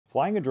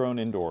Flying a drone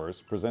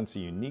indoors presents a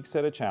unique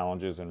set of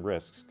challenges and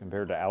risks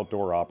compared to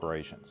outdoor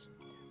operations.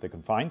 The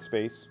confined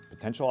space,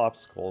 potential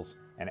obstacles,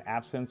 and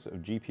absence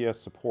of GPS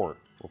support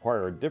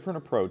require a different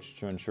approach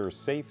to ensure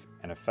safe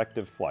and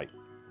effective flight.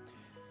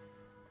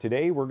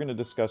 Today, we're going to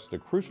discuss the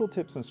crucial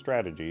tips and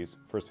strategies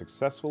for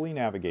successfully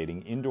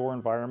navigating indoor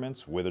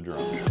environments with a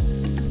drone.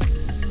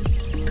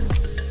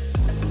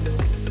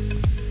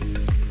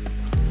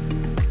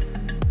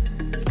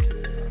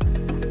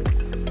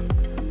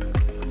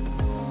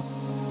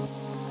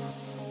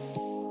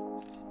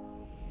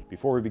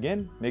 Before we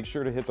begin, make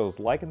sure to hit those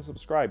like and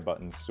subscribe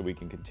buttons so we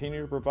can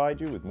continue to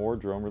provide you with more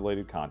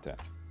drone-related content.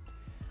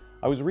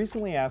 I was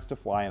recently asked to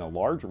fly in a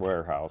large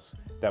warehouse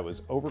that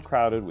was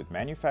overcrowded with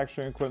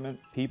manufacturing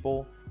equipment,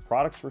 people,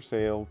 products for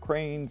sale,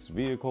 cranes,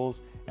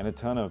 vehicles, and a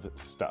ton of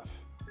stuff.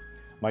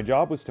 My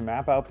job was to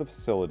map out the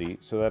facility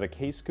so that a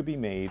case could be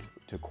made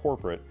to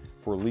corporate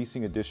for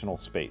leasing additional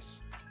space.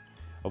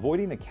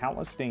 Avoiding the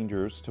countless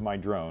dangers to my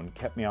drone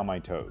kept me on my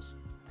toes.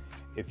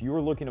 If you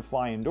are looking to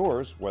fly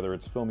indoors, whether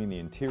it's filming the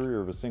interior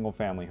of a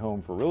single-family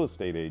home for real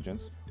estate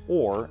agents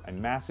or a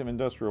massive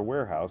industrial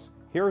warehouse,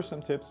 here are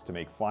some tips to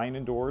make flying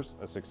indoors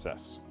a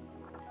success.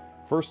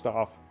 First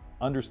off,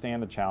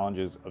 understand the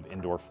challenges of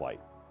indoor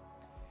flight.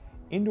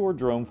 Indoor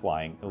drone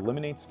flying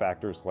eliminates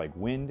factors like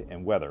wind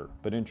and weather,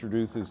 but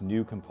introduces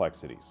new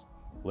complexities.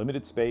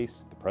 Limited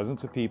space, the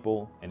presence of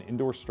people, and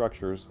indoor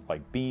structures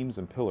like beams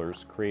and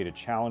pillars create a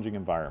challenging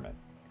environment.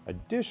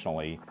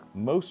 Additionally,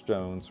 most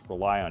drones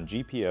rely on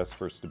GPS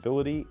for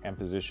stability and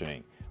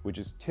positioning, which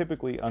is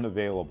typically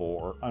unavailable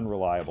or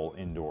unreliable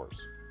indoors.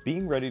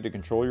 Being ready to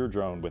control your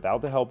drone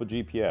without the help of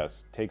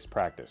GPS takes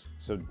practice,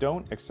 so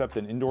don't accept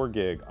an indoor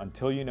gig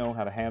until you know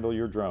how to handle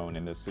your drone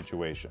in this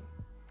situation.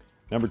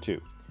 Number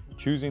 2,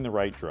 choosing the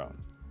right drone.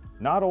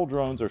 Not all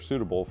drones are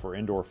suitable for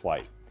indoor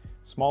flight.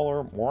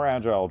 Smaller, more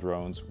agile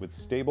drones with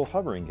stable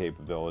hovering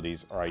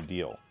capabilities are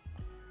ideal.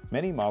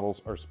 Many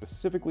models are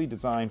specifically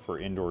designed for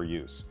indoor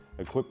use,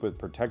 equipped with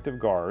protective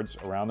guards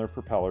around their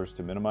propellers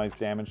to minimize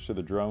damage to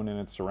the drone and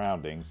its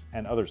surroundings,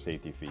 and other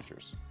safety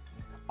features.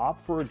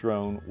 Opt for a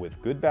drone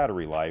with good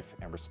battery life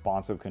and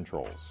responsive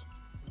controls.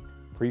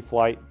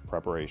 Pre-flight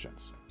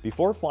preparations.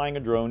 Before flying a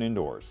drone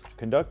indoors,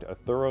 conduct a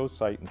thorough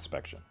site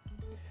inspection.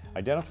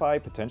 Identify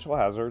potential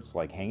hazards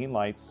like hanging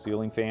lights,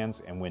 ceiling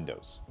fans, and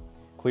windows.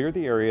 Clear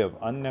the area of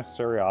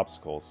unnecessary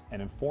obstacles and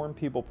inform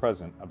people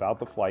present about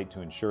the flight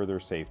to ensure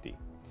their safety.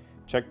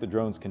 Check the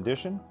drone's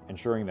condition,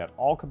 ensuring that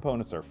all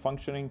components are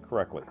functioning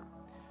correctly.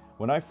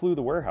 When I flew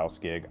the warehouse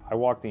gig, I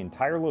walked the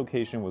entire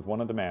location with one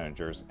of the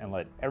managers and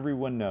let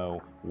everyone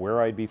know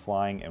where I'd be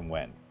flying and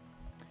when.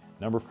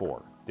 Number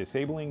 4,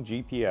 disabling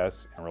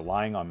GPS and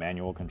relying on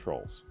manual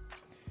controls.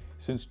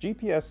 Since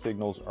GPS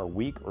signals are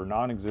weak or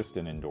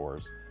non-existent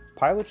indoors,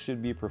 pilots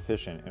should be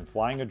proficient in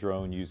flying a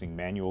drone using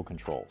manual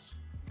controls.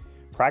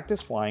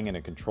 Practice flying in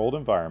a controlled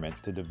environment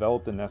to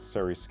develop the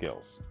necessary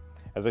skills.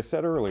 As I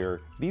said earlier,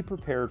 be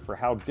prepared for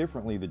how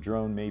differently the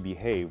drone may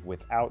behave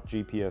without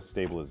GPS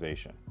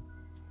stabilization.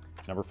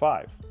 Number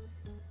 5,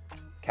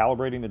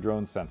 calibrating the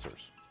drone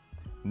sensors.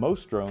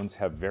 Most drones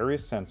have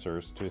various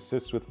sensors to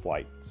assist with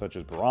flight, such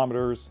as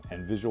barometers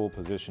and visual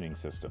positioning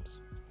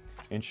systems.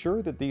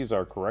 Ensure that these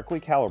are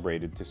correctly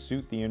calibrated to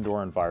suit the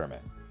indoor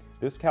environment.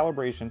 This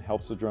calibration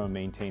helps the drone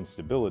maintain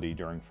stability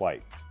during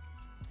flight.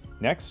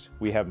 Next,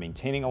 we have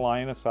maintaining a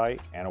line of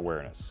sight and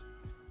awareness.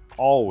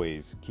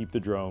 Always keep the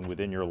drone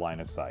within your line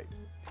of sight.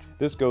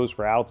 This goes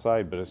for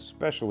outside, but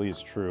especially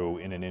is true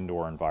in an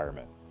indoor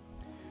environment.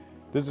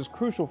 This is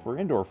crucial for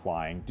indoor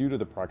flying due to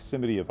the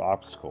proximity of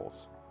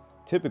obstacles.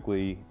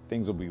 Typically,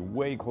 things will be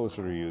way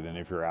closer to you than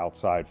if you're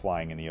outside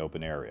flying in the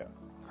open area.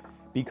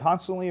 Be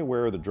constantly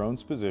aware of the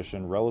drone's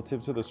position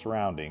relative to the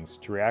surroundings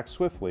to react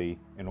swiftly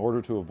in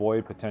order to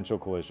avoid potential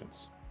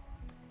collisions.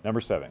 Number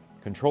 7,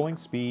 controlling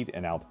speed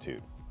and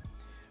altitude.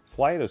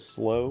 Fly at a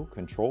slow,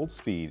 controlled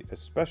speed,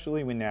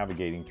 especially when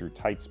navigating through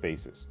tight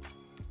spaces.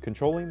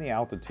 Controlling the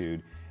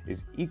altitude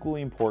is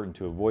equally important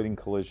to avoiding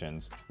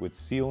collisions with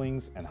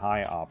ceilings and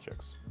high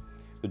objects.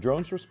 The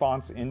drone's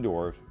response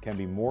indoors can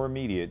be more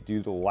immediate due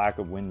to the lack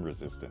of wind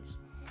resistance,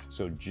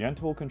 so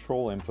gentle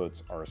control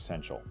inputs are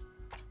essential.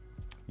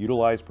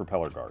 Utilize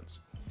propeller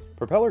guards.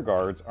 Propeller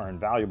guards are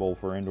invaluable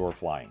for indoor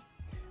flying.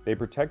 They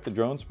protect the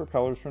drone's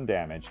propellers from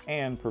damage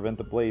and prevent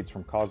the blades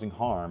from causing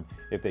harm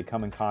if they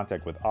come in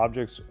contact with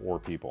objects or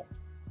people.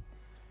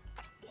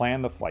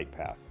 Plan the flight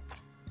path.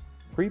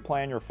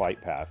 Pre-plan your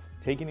flight path,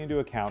 taking into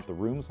account the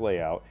room's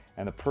layout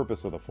and the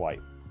purpose of the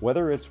flight.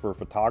 Whether it's for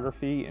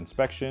photography,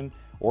 inspection,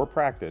 or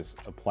practice,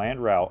 a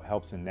planned route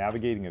helps in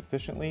navigating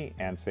efficiently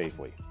and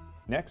safely.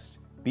 Next,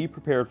 be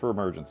prepared for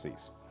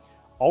emergencies.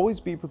 Always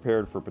be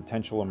prepared for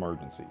potential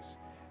emergencies.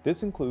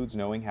 This includes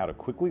knowing how to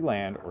quickly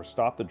land or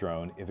stop the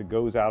drone if it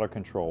goes out of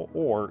control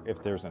or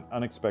if there's an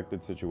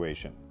unexpected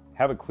situation.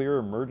 Have a clear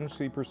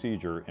emergency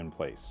procedure in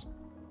place.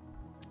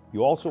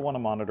 You also want to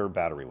monitor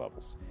battery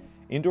levels.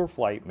 Indoor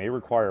flight may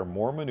require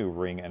more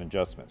maneuvering and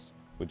adjustments,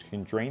 which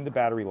can drain the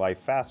battery life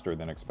faster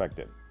than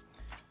expected.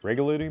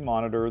 Regularly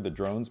monitor the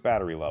drone's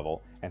battery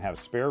level and have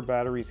spare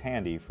batteries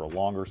handy for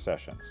longer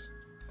sessions.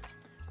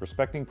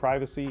 Respecting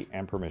privacy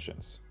and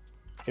permissions.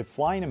 If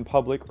flying in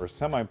public or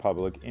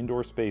semi-public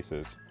indoor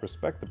spaces,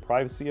 respect the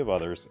privacy of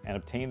others and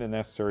obtain the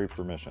necessary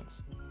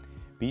permissions.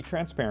 Be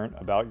transparent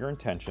about your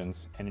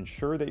intentions and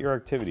ensure that your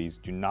activities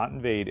do not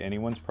invade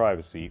anyone's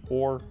privacy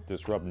or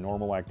disrupt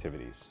normal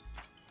activities.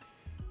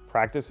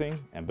 Practicing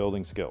and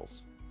building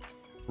skills.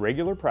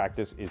 Regular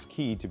practice is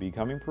key to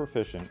becoming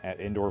proficient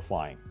at indoor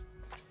flying.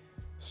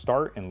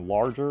 Start in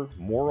larger,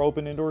 more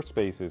open indoor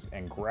spaces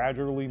and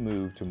gradually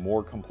move to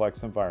more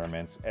complex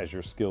environments as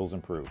your skills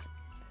improve.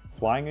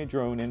 Flying a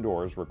drone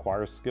indoors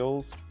requires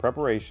skills,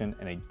 preparation,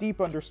 and a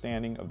deep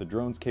understanding of the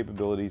drone's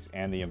capabilities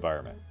and the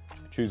environment.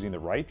 Choosing the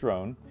right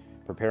drone,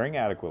 preparing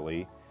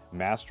adequately,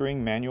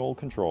 mastering manual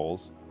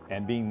controls,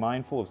 and being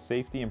mindful of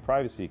safety and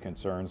privacy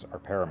concerns are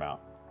paramount.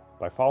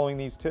 By following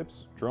these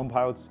tips, drone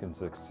pilots can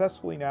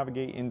successfully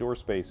navigate indoor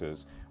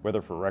spaces,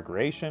 whether for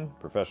recreation,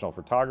 professional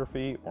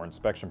photography, or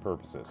inspection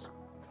purposes.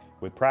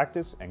 With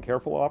practice and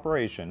careful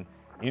operation,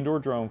 indoor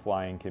drone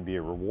flying can be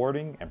a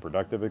rewarding and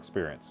productive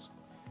experience.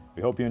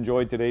 We hope you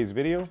enjoyed today's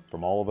video.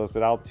 From all of us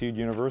at Altitude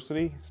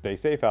University, stay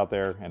safe out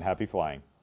there and happy flying.